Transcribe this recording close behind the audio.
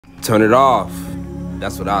turn it off.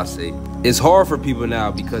 That's what I say. It's hard for people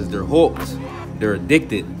now because they're hooked. They're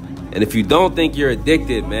addicted. And if you don't think you're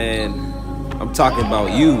addicted, man, I'm talking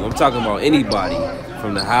about you. I'm talking about anybody,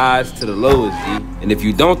 from the highs to the lowest, G. And if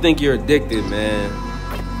you don't think you're addicted,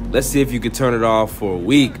 man, let's see if you can turn it off for a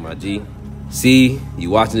week, my G. See, you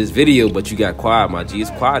watching this video, but you got quiet, my G.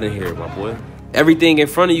 It's quiet in here, my boy. Everything in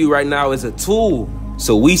front of you right now is a tool.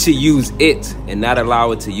 So we should use it and not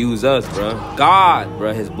allow it to use us, bro. God,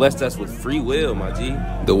 bro, has blessed us with free will, my G.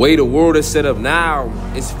 The way the world is set up now,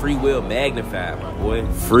 it's free will magnified, my boy.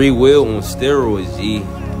 Free will on steroids, G.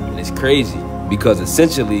 And it's crazy because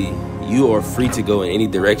essentially you are free to go in any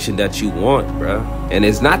direction that you want, bro. And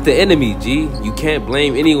it's not the enemy, G. You can't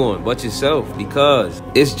blame anyone but yourself because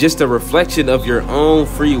it's just a reflection of your own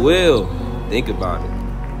free will. Think about it.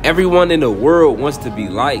 Everyone in the world wants to be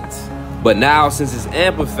liked. But now, since it's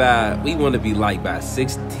amplified, we want to be liked by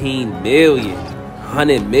 16 million,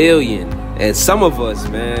 100 million. And some of us,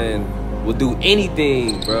 man, will do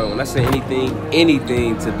anything, bro. When I say anything,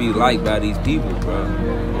 anything to be liked by these people, bro.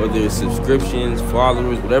 Whether it's subscriptions,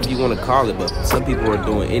 followers, whatever you want to call it. But some people are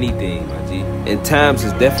doing anything, my G. And times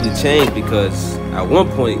has definitely changed because at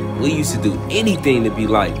one point, we used to do anything to be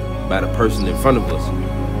liked by the person in front of us.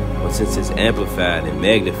 But since it's amplified and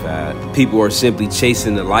magnified, people are simply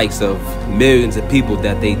chasing the likes of millions of people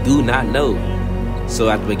that they do not know. So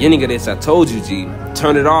at the beginning of this, I told you, G,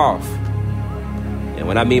 turn it off. And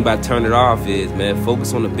what I mean by turn it off is, man,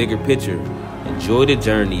 focus on the bigger picture. Enjoy the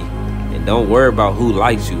journey and don't worry about who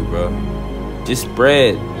likes you, bro. Just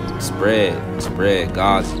spread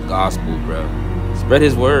God's gospel, bro. Spread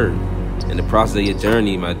his word in the process of your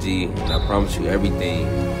journey, my G. And I promise you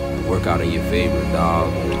everything work out in your favor,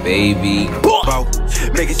 dog, baby.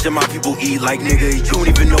 Making sure my people eat like nigga. You don't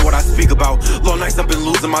even know what I speak about. Long nights I've been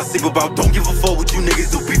losing my sleep about. Don't give a fuck what you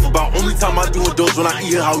niggas do beef about. Only time I do indulge when I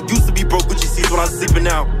eat how I used to be broke, but you see when I'm sleeping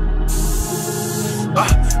now.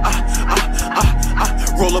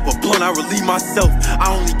 Roll up a blunt, I relieve myself. I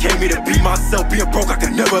only came here to be myself. Being broke, I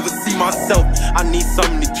could never ever see myself. I need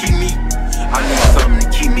something to keep me. I need something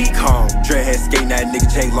to keep me calm. Dreadhead skating that nigga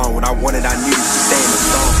J Long. When I wanted, I needed to stay in the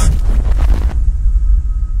song.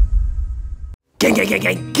 Gang, gang, gang,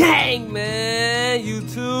 gang, gang, man.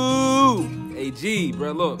 YouTube. Hey, G,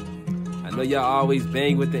 bro, look. I know y'all always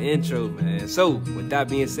bang with the intro, man. So, with that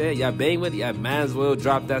being said, y'all bang with it, y'all might as well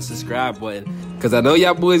drop that subscribe button. Because I know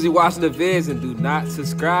y'all boys be watching the vids and do not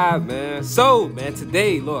subscribe, man. So, man,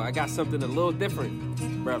 today, look, I got something a little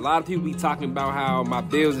different. Bro, a lot of people be talking about how my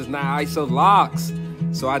builds is not ISO locks.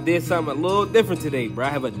 So, I did something a little different today, bro. I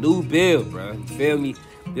have a new build, bro. You feel me?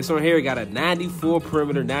 This one here got a 94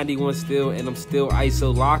 perimeter, 91 steel, and I'm still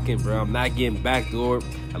ISO locking, bro. I'm not getting backdoor.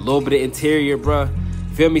 A little bit of interior, bro.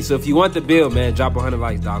 Feel me? So if you want the build, man, drop 100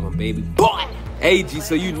 likes, dog, on baby. Boy! Hey, G,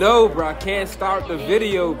 so you know, bro, I can't start the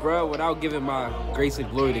video, bro, without giving my grace and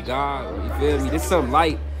glory to God. You feel me? This is something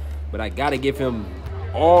light, but I gotta give him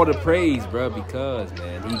all the praise, bro, because,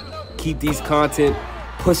 man, he keep these content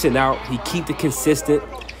pushing out. He keep the consistent.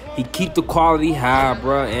 He keep the quality high,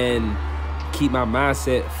 bro, and keep my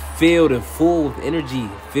mindset filled and full with energy,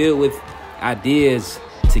 filled with ideas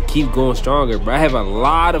to keep going stronger, bro. I have a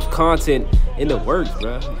lot of content in the works,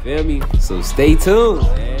 bro. You feel me? So stay tuned,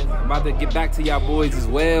 man. I'm about to get back to y'all boys as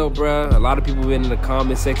well, bro. A lot of people been in the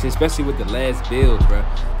comment section, especially with the last build, bro.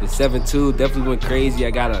 The 7.2 definitely went crazy.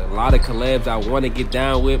 I got a lot of collabs I want to get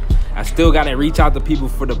down with. I still got to reach out to people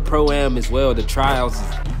for the PROAM as well. The trials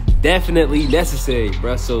is definitely necessary,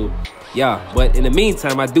 bro. So yeah, but in the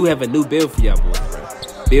meantime, I do have a new build for y'all boys, bro.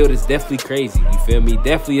 Build is definitely crazy, you feel me?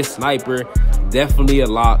 Definitely a sniper, definitely a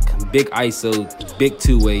lock, big ISO, big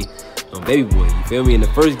two-way, baby boy, you feel me? In the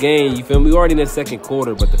first game, you feel me? We already in the second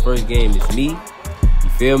quarter, but the first game is me, you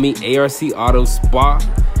feel me? ARC Auto Spa,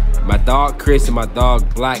 my dog Chris and my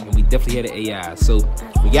dog Black, and we definitely had an AI. So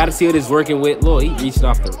we gotta see what it's working with. Look, he reaching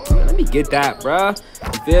off the, let me get that, bro.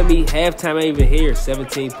 You feel me? Halftime ain't even here,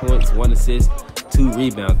 17 points, 1 assist. 2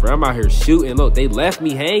 rebounds, bro. I'm out here shooting. Look, they left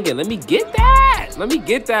me hanging. Let me get that. Let me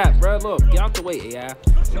get that, bro. Look, get out the way, AI.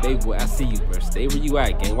 And baby boy, I see you, bro. Stay where you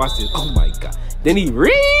at, gang. Watch this. Oh my God. Then he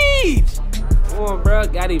reached. Come on, bro.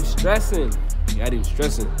 Got him stressing. Got him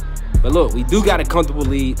stressing. But look, we do got a comfortable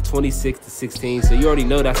lead, 26-16. So you already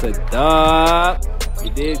know that's a dub. We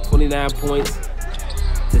did 29 points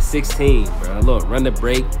to 16, bro. Look, run the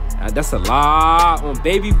break. That's a lot on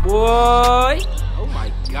baby boy. Oh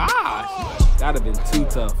my gosh. That'd have been too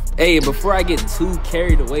tough. Hey, before I get too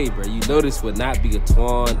carried away, bro, you know this would not be a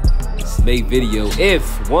Twan and Smay video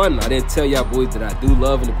if, one, I didn't tell y'all boys that I do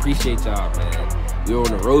love and appreciate y'all, man. We're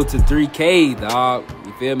on the road to 3K, dog.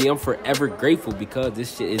 You feel me? I'm forever grateful because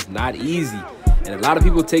this shit is not easy. And a lot of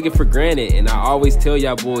people take it for granted. And I always tell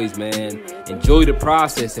y'all boys, man, enjoy the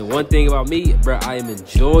process. And one thing about me, bro, I am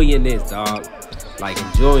enjoying this, dog. Like,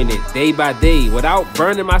 enjoying it day by day without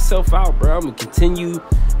burning myself out, bro. I'm going to continue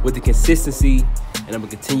with the consistency, and I'm going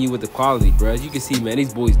to continue with the quality, bro. As you can see, man,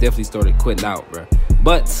 these boys definitely started quitting out, bro.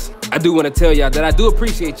 But I do want to tell y'all that I do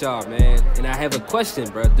appreciate y'all, man. And I have a question,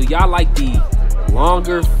 bro. Do y'all like the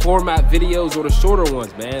longer format videos or the shorter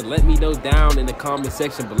ones, man? Let me know down in the comment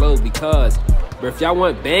section below, because, bro, if y'all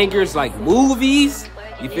want bangers like movies,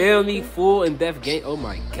 you feel me? Full in-depth game. Oh,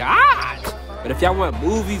 my God. But if y'all want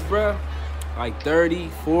movies, bro, like 30,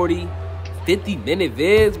 40, 50-minute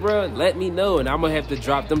vids, bro, let me know, and I'm gonna have to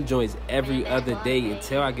drop them joints every other day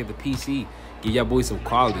until I get the PC. Give y'all boys some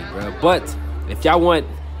quality, bro. But if y'all want,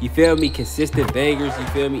 you feel me, consistent bangers, you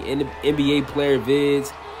feel me, NBA player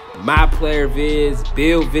vids, my player vids,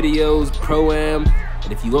 build videos, pro-am,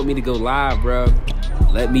 and if you want me to go live, bro,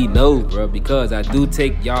 let me know, bro, because I do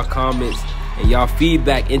take y'all comments and y'all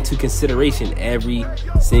feedback into consideration every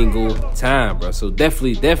single time, bro. So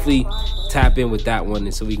definitely tap in with that one,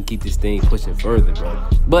 and so we can keep this thing pushing further, bro.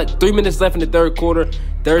 But 3 minutes left in the third quarter,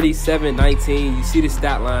 37-19. You see the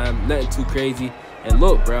stat line, nothing too crazy. And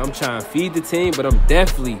look, bro, I'm trying to feed the team, but I'm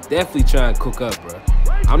definitely trying to cook up, bro.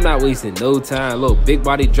 I'm not wasting no time. Look, big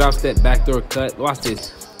body drop step, backdoor cut. Watch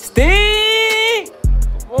this. Sting!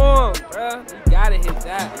 Come on, bro. You gotta hit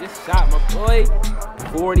that. This shot, my boy.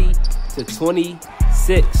 40-26.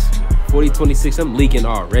 40-26. I'm leaking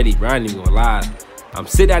already, bro. I ain't even gonna lie. I'm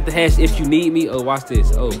sitting at the hash if you need me. Oh, watch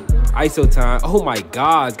this. Oh, ISO time. Oh my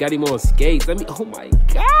God. Got him on skates. Oh my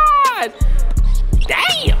God.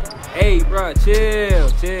 Damn. Hey, bro, chill,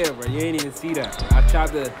 bro. You ain't even see that. I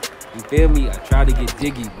tried to, you feel me? I tried to get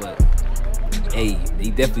jiggy, but hey, he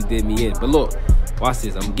definitely did me in. But look, watch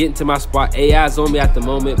this. I'm getting to my spot. AI's on me at the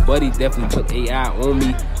moment. Buddy definitely put AI on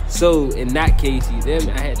me. So in that case, you feel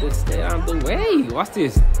me? I had to stay out the way. Watch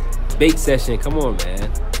this. Bake session. Come on, man.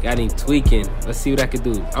 Got him tweaking. Let's see what I can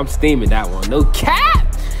do. I'm steaming that one. No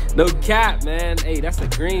cap. No cap, man. Hey, that's a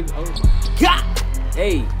green. Oh my God.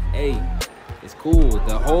 Hey. It's cool.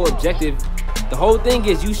 The whole objective, the whole thing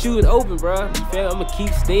is you shooting open, bro. You feel? I'm gonna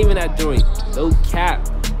keep steaming that joint. No cap.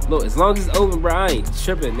 Look, as long as it's open, bro, I ain't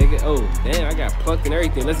tripping, nigga. Oh, damn, I got plucked and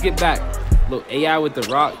everything. Let's get back. Look, AI with the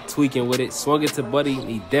rock, tweaking with it. Swung it to Buddy.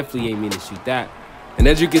 He definitely ain't mean to shoot that. And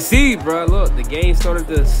as you can see, bro, look, the game started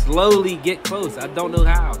to slowly get close. I don't know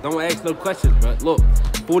how. Don't ask no questions, bro. Look,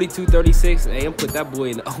 42-36. Hey, I'm put that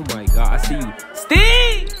boy in. Oh, my God. I see you.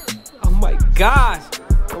 Steve! Oh, my gosh.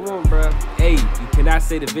 Come on, bro. Hey, you cannot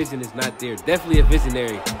say the vision is not there. Definitely a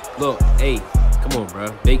visionary. Look, hey, come on, bro.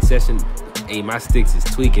 Bake session. Hey, my sticks is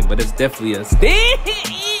tweaking, but it's definitely a Steve!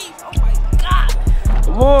 Oh, my God.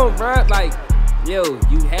 Come on, bro. Like, yo,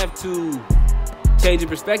 you have to change your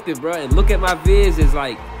perspective, bro, and look at my vids as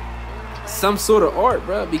like some sort of art,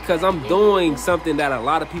 bro, because I'm doing something that a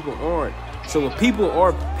lot of people aren't. So when people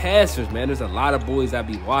are passers, man, there's a lot of boys I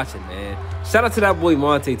be watching, man. Shout out to that boy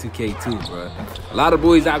Monte 2K too, bro. A lot of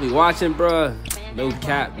boys I be watching, bro. No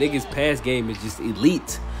cap, niggas pass game is just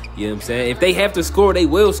elite. You know what I'm saying? If they have to score, they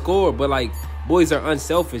will score, but like, boys are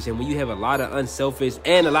unselfish, and when you have a lot of unselfish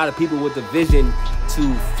and a lot of people with the vision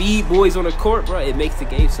to feed boys on the court, bro, it makes the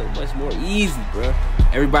game so much more easy, bro.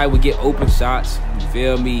 Everybody would get open shots, you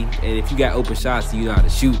feel me? And if you got open shots, you know how to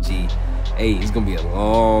shoot, G. Hey, it's gonna be a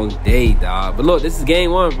long day, dog. But look, this is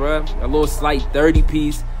game one, bro. A little slight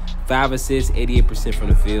 30-piece, 5 assists, 88% from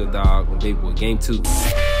the field, dog. On big boy, game two.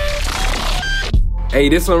 Hey,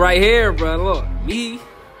 this one right here, bro. Look, me,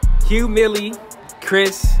 Q Millie,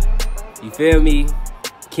 Chris, you feel me?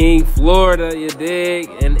 King Florida, you dig?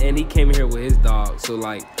 And he came in here with his dog. So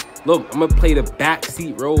like, look, I'm gonna play the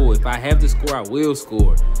backseat role. If I have to score, I will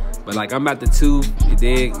score. But like, I'm at the 2, you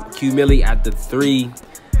dig? Q Millie at the 3.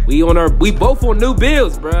 We both on new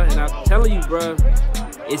builds, bro. And I'm telling you, bro,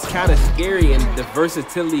 it's kind of scary, and the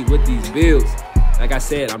versatility with these builds. Like I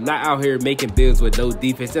said, I'm not out here making builds with no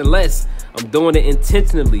defense unless I'm doing it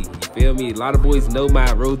intentionally. You feel me? A lot of boys know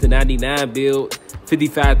my Road to 99 build.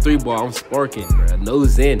 55 3-ball, I'm sparking, bro. No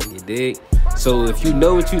zen, you dig? So if you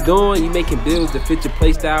know what you're doing, you making builds that fit your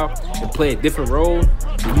play style and play a different role,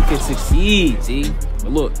 then you can succeed, G.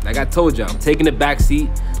 But look, like I told y'all, I'm taking the back seat.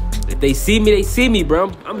 If they see me, they see me,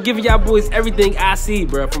 bro. I'm giving y'all boys everything I see,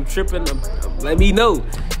 bro. If I'm tripping, let me know.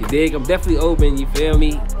 You dig? I'm definitely open, you feel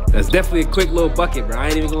me? That's definitely a quick little bucket, bro. I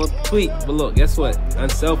ain't even gonna tweak. But look, guess what?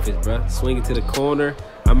 Unselfish, bro. Swing it to the corner.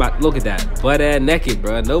 I'm out. Look at that. Butt ass naked,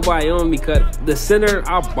 bro. Nobody on me. Cut the center.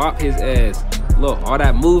 I'll bop his ass. Look, all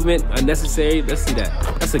that movement, unnecessary. Let's see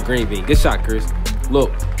that. That's a green bean. Good shot, Chris.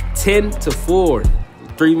 Look,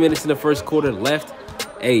 10-4. 3 minutes in the first quarter left.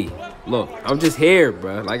 Hey, look, I'm just here,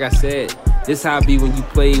 bro. Like I said, this how I be when you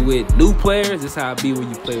play with new players. This how I be when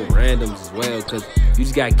you play with randoms as well. Cause you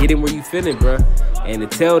just gotta get in where you feeling, bro. And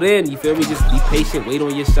until then, you feel me? Just be patient, wait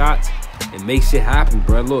on your shots, and make shit happen,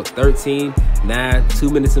 bro. Look, 13-9, 2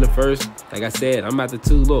 minutes in the first. Like I said, I'm at the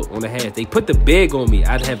 2, look, on the half. They put the big on me.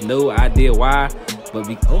 I have no idea why, but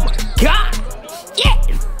oh my God, yeah.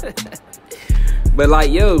 But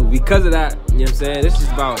like, yo, because of that, you know what I'm saying? It's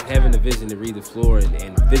just about having the vision to read the floor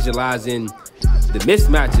and visualizing the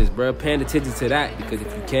mismatches, bro. Paying attention to that, because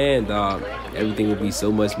if you can, dog, everything will be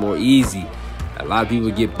so much more easy. A lot of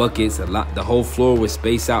people get buckets. The whole floor will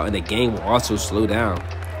space out, and the game will also slow down.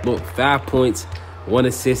 Look, 5 points, 1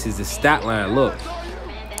 assist is the stat line. Look,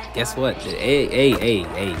 guess what?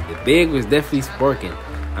 The big was definitely sparking.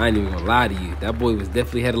 I ain't even gonna lie to you. That boy was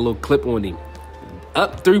definitely had a little clip on him.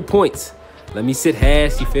 Up 3 points. Let me sit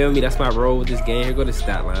hash, you feel me? That's my role with this game. Here go the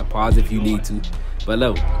stat line. Pause if you need to. But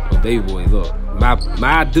look, oh, baby boy, look.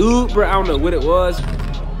 My dude, bro, I don't know what it was,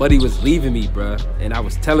 but he was leaving me, bro. And I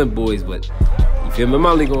was telling boys, but you feel me? I'm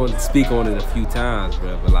only going to speak on it a few times,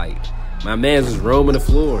 bro. But like, my man's was roaming the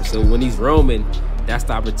floor. So when he's roaming, that's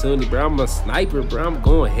the opportunity, bro. I'm a sniper, bro. I'm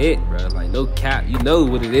going hit, bro. Like, no cap. You know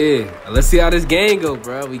what it is. Let's see how this game go,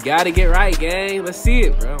 bro. We got to get right, gang. Let's see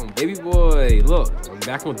it, bro. Baby boy, look. I'm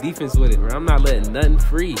back on defense with it, bro. I'm not letting nothing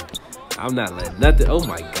free. I'm not letting nothing. Oh,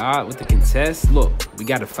 my God. With the contest. Look, we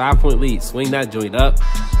got a 5-point lead. Swing that joint up.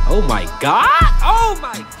 Oh, my God. Oh,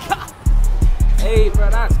 my God. Hey,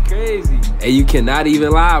 bro, that's crazy. Hey, you cannot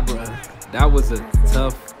even lie, bro. That was a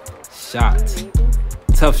tough shot.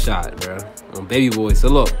 Tough shot, bro. On baby boy. So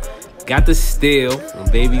look, got the steal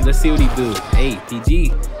on baby. Let's see what he do. Hey,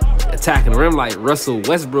 PG attacking the rim like Russell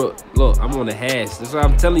Westbrook. Look, I'm on the hash. That's what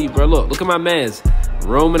I'm telling you, bro. Look at my man's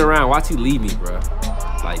roaming around. Watch you leave me, bro.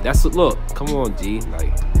 Like, that's what, look, come on, G.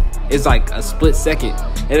 Like, it's like a split second.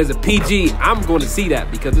 And as a PG, I'm going to see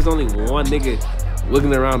that because there's only one nigga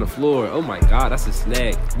wiggling around the floor. Oh my God, that's a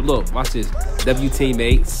snag. But look, watch this. W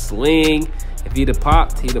teammate, swing. If he'd have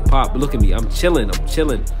popped, he'd have popped. But look at me, I'm chilling.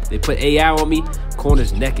 They put AI on me,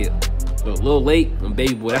 corners naked. But a little late on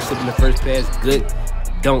baby boy. That should have been the first pass. Good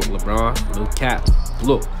dunk, LeBron. No cap.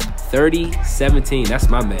 Look, 30-17. That's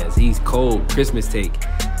my man. He's cold. Christmas take.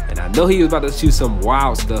 And I know he was about to shoot some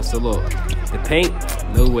wild stuff. So look, the paint,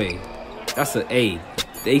 no way. That's an A.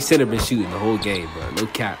 They center been shooting the whole game, bro. No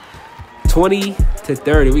cap.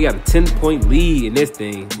 20-30. We got a 10-point lead in this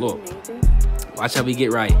thing. Look. Watch how we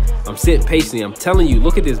get right. I'm sitting patiently. I'm telling you,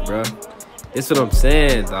 look at this, bro. This what I'm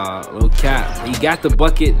saying, dog. No cap. He got the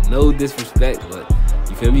bucket, no disrespect, but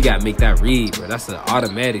you feel me? You gotta make that read, bro. That's an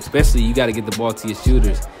automatic. Especially you gotta get the ball to your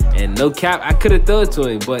shooters. And no cap, I could have thrown it to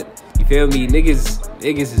him, but you feel me? Niggas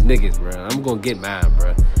is niggas, bro. I'm gonna get mine,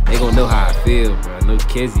 bro. They gonna know how I feel, bro. No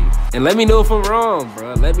kizzy. And let me know if I'm wrong,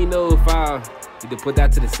 bro. Let me know if I need to put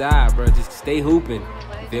that to the side, bro. Just stay hooping.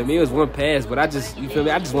 You feel me? It was one pass, but you feel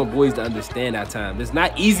me? I just want boys to understand that time. It's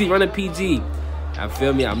not easy running PG. I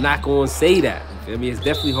feel me? I'm not going to say that. You feel me? It's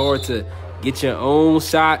definitely hard to get your own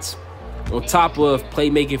shots on top of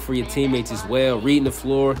playmaking for your teammates as well, reading the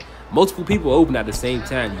floor. Multiple people open at the same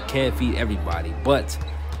time. You can't feed everybody. But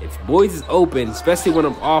if boys is open, especially when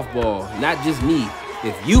I'm off ball, not just me,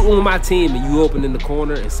 if you on my team and you open in the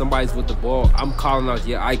corner and somebody's with the ball, I'm calling out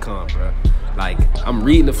your icon, bro. Like, I'm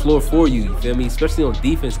reading the floor for you, you feel me? Especially on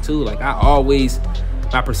defense, too. Like,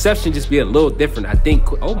 my perception just be a little different. I think,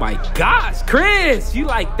 oh, my gosh, Chris, you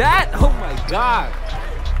like that? Oh, my God.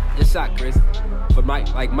 Good shot, Chris. But, my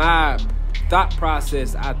thought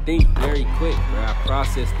process, I think very quick, bro. I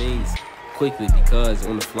process things quickly because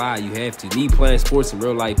on the fly, you have to. Me playing sports in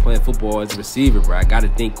real life, playing football as a receiver, bro. I got to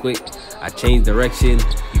think quick. I change direction.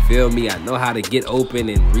 You feel me? I know how to get open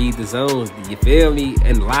and read the zones. You feel me?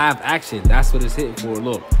 And live action. That's what it's hitting for.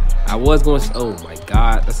 Look, I was going to, oh my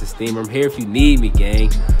God, that's a steamer. I'm here if you need me, gang.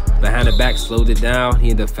 Behind the back, slowed it down. He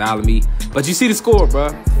ended up fouling me. But you see the score, bro.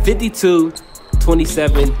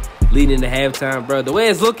 52-27, leading the halftime, bro. The way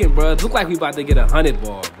it's looking, bro, it look like we about to get a 100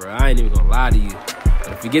 ball, bro. I ain't even going to lie to you.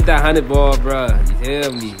 But if we get that 100 ball, bro, you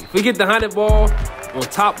feel me? If we get the 100 ball on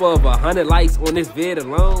top of 100 likes on this vid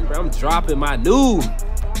alone, bro, I'm dropping my new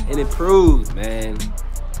and improved, man.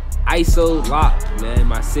 ISO lock, man.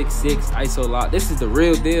 My 6'6" ISO lock. This is the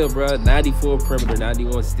real deal, bro. 94 perimeter,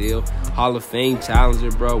 91 steal. Hall of Fame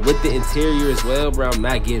challenger, bro. With the interior as well, bro. I'm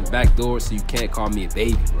not getting backdoor, so you can't call me a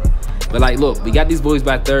baby, bro. But, like, look, we got these boys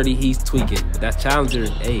by 30. He's tweaking. But that challenger,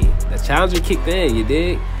 hey, that challenger kicked in, you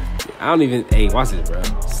dig? I don't even, hey, watch this, bro.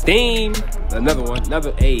 Steam. Another one.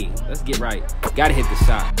 Another, hey, let's get right. Gotta hit the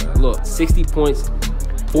shot, bro. Look, 60 points,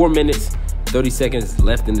 4 minutes. 30 seconds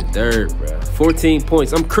left in the third, bro. 14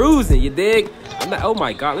 points. I'm cruising, you dig? I'm not, oh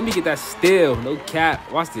my God, let me get that steal. No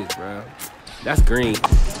cap. Watch this, bro. That's green.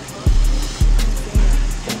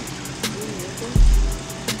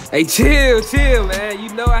 Hey, chill, man.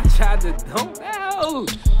 You know I tried to dunk. No.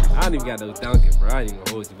 I don't even got no dunking, bro. I ain't even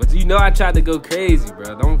gonna hold you. But you know I tried to go crazy,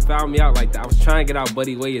 bro. Don't foul me out like that. I was trying to get out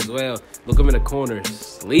Buddy way as well. Look him in the corner.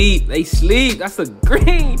 Sleep. They sleep. That's a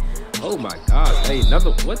green. Oh my God. Hey,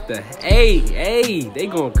 another. What the? Hey. They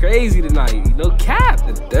going crazy tonight. No cap.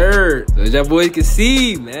 The third. So as y'all boys can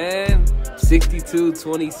see, man.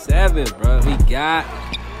 62-27, bro. We got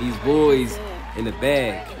these boys in the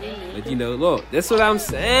bag. But you know, look, that's what I'm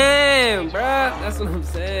saying, bro. That's what I'm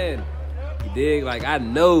saying. You dig? Like, I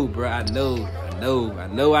know, bro. I know.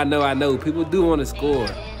 People do want to score,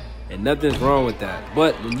 and nothing's wrong with that.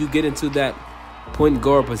 But when you get into that point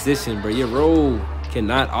guard position, bro, your role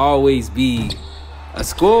cannot always be a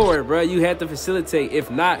scorer, bro. You have to facilitate. If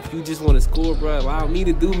not, if you just want to score, bro, allow me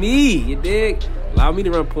to do me. You dig? Allow me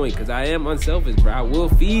to run point, because I am unselfish, bro. I will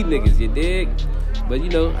feed niggas. You dig? But, you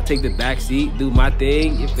know, I take the back seat, do my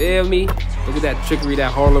thing. You feel me? Look at that trickery,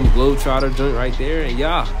 that Harlem Globetrotter joint right there. And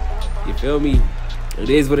y'all, you feel me? It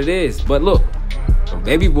is what it is. But look, I'm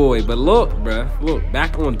baby boy. But look, bruh. Look,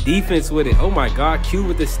 back on defense with it. Oh, my God. Q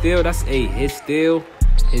with the steal. That's his steal,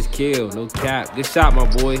 his kill. No cap. Good shot, my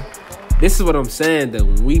boy. This is what I'm saying, though.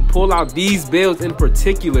 When we pull out these builds in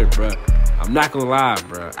particular, bruh, I'm not going to lie,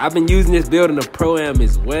 bruh. I've been using this build in the Pro-Am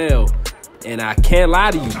as well. And I can't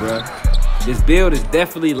lie to you, bruh. This build is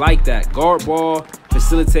definitely like that. Guard ball,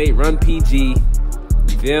 facilitate, run PG.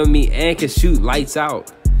 You feel me? And can shoot lights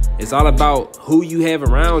out. It's all about who you have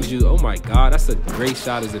around you. Oh my God, that's a great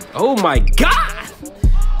shot. Oh my God,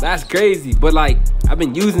 that's crazy. But like, I've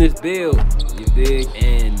been using this build, you dig?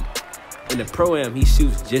 And in the Pro-Am, he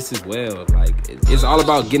shoots just as well. Like, it's all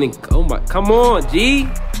about getting, oh my, come on, G.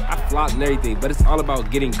 I flopped and everything, but it's all about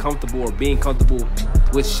getting comfortable or being comfortable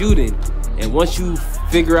with shooting. And once you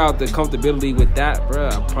figure out the comfortability with that, bro,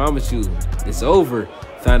 I promise you, it's over.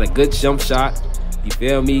 Find a good jump shot. You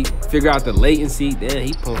feel me? Figure out the latency. Damn,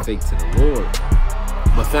 he pump fake to the Lord.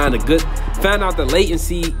 But find out the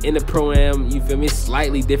latency in the Pro-Am. You feel me? It's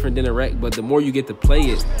slightly different than a rec, but the more you get to play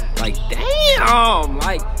it, like, damn,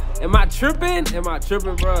 like, am I tripping?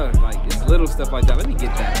 Bro? Like, it's little stuff like that. Let me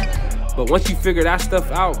get that. But once you figure that stuff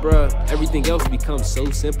out, bro, everything else becomes so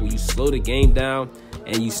simple. You slow the game down.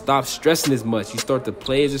 And you stop stressing as much. You start to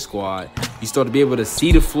play as a squad. You start to be able to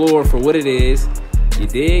see the floor for what it is. You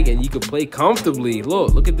dig? And you can play comfortably.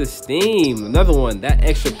 Look at the steam. Another one. That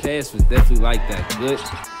extra pass was definitely like that. Good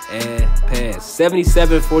pass.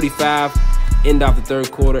 77-45. End off the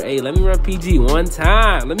third quarter. Hey, let me run PG one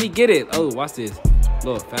time. Let me get it. Oh, watch this.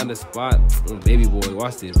 Look, found a spot. Oh, baby boy,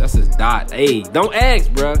 watch this. That's his dot. Hey, don't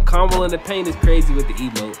ask, bro. Combo in the paint is crazy with the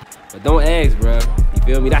emote. But don't ask, bro. You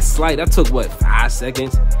feel me? That's slight. That took, what, 5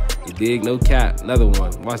 seconds? You dig? No cap. Another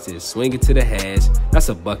one. Watch this. Swing it to the hash. That's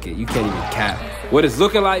a bucket. You can't even cap. What it's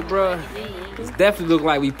looking like, bro, it's definitely looking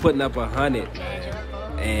like we putting up 100,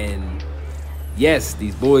 man. And, yes,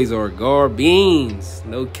 these boys are guard beans.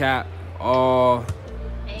 No cap. All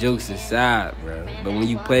jokes aside, bro. But when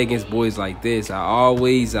you play against boys like this, I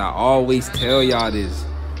always tell y'all this.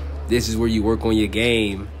 This is where you work on your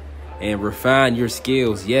game and refine your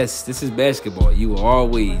skills. Yes, this is basketball. You will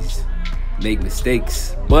always make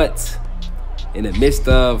mistakes. But in the midst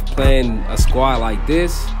of playing a squad like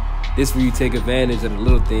this is where you take advantage of the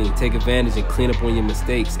little thing. Take advantage and clean up on your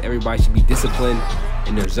mistakes. Everybody should be disciplined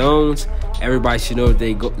in their zones. Everybody should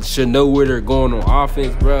know where they're going on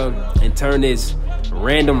offense, bro. And turn this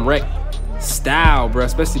random rec style, bro,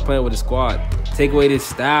 especially playing with a squad. Take away this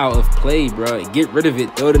style of play, bro, and get rid of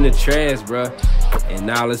it. Throw it in the trash, bro. And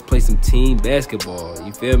now let's play some team basketball.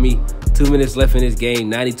 You feel me? 2 minutes left in this game,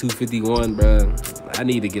 92-51, bro. I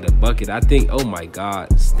need to get a bucket. I think, oh my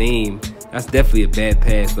God, steam. That's definitely a bad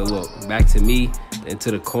pass. But look, back to me into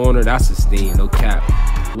the corner. That's a steam, no cap.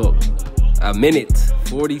 Look, a minute,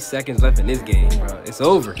 40 seconds left in this game, bro. It's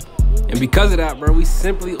over. And because of that, bro, we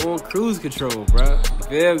simply on cruise control, bro. You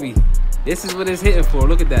feel me? This is what it's hitting for.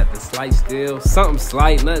 Look at that. The slight steal. Something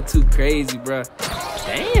slight. Nothing too crazy, bro.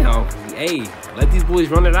 Damn. Hey, let these boys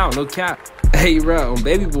run it out. No cap. Hey, bro, on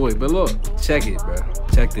baby boy. But look, check it, bro.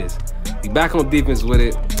 Check this. We back on defense with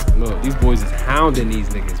it. Look, these boys is hounding these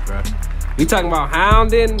niggas, bro. We talking about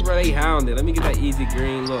hounding? Bro, they hounding. Let me get that easy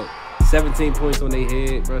green. Look, 17 points on their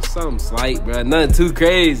head, bro. Something slight, bro. Nothing too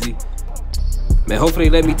crazy. Man, hopefully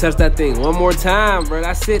they let me touch that thing one more time, bro.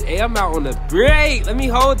 That's it. Hey, I'm out on the break. Let me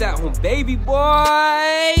hold that one, baby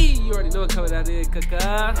boy. You already know what coming out there,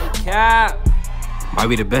 Kaka. No cap. Might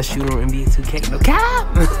be the best shooter on NBA 2K. No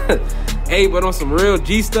cap. Hey, but on some real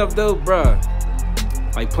G stuff, though, bro.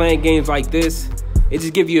 Like playing games like this, it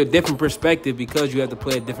just gives you a different perspective because you have to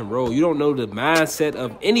play a different role. You don't know the mindset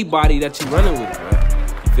of anybody that you're running with, bro.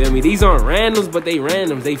 You feel me? These aren't randoms, but they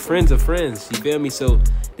randoms. They friends of friends. You feel me? So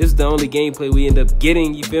this is the only gameplay we end up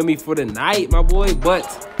getting, you feel me, for the night, my boy. But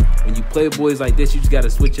when you play boys like this, you just got to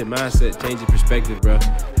switch your mindset, change your perspective, bro.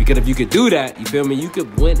 Because if you could do that, you feel me, you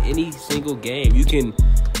could win any single game. You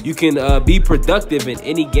can be productive in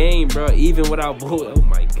any game, bro, even without, oh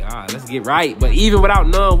my God, let's get right. But even without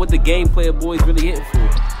knowing what the gameplay of boys really hitting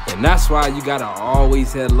for. And that's why you got to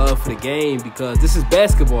always have love for the game, because this is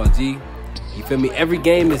basketball, G. You feel me? Every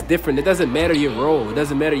game is different. It doesn't matter your role. It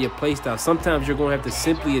doesn't matter your play style. Sometimes you're going to have to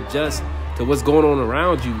simply adjust to what's going on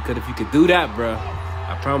around you, because if you could do that, bro,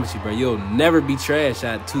 I promise you, bro, you'll never be trash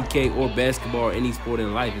at 2K or basketball or any sport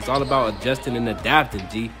in life. It's all about adjusting and adapting,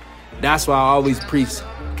 G. That's why I always preach,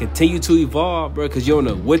 continue to evolve, bro, because you don't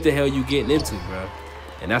know what the hell you getting into, bro.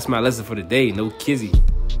 And that's my lesson for the day. No kizzy.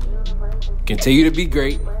 Continue to be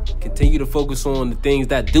great. Continue to focus on the things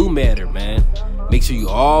that do matter, man. Make sure you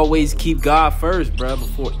always keep God first, bro,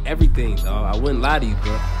 before everything, dog. I wouldn't lie to you,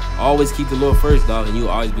 bro. Always keep the Lord first, dog, and you'll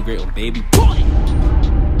always be great on baby boy.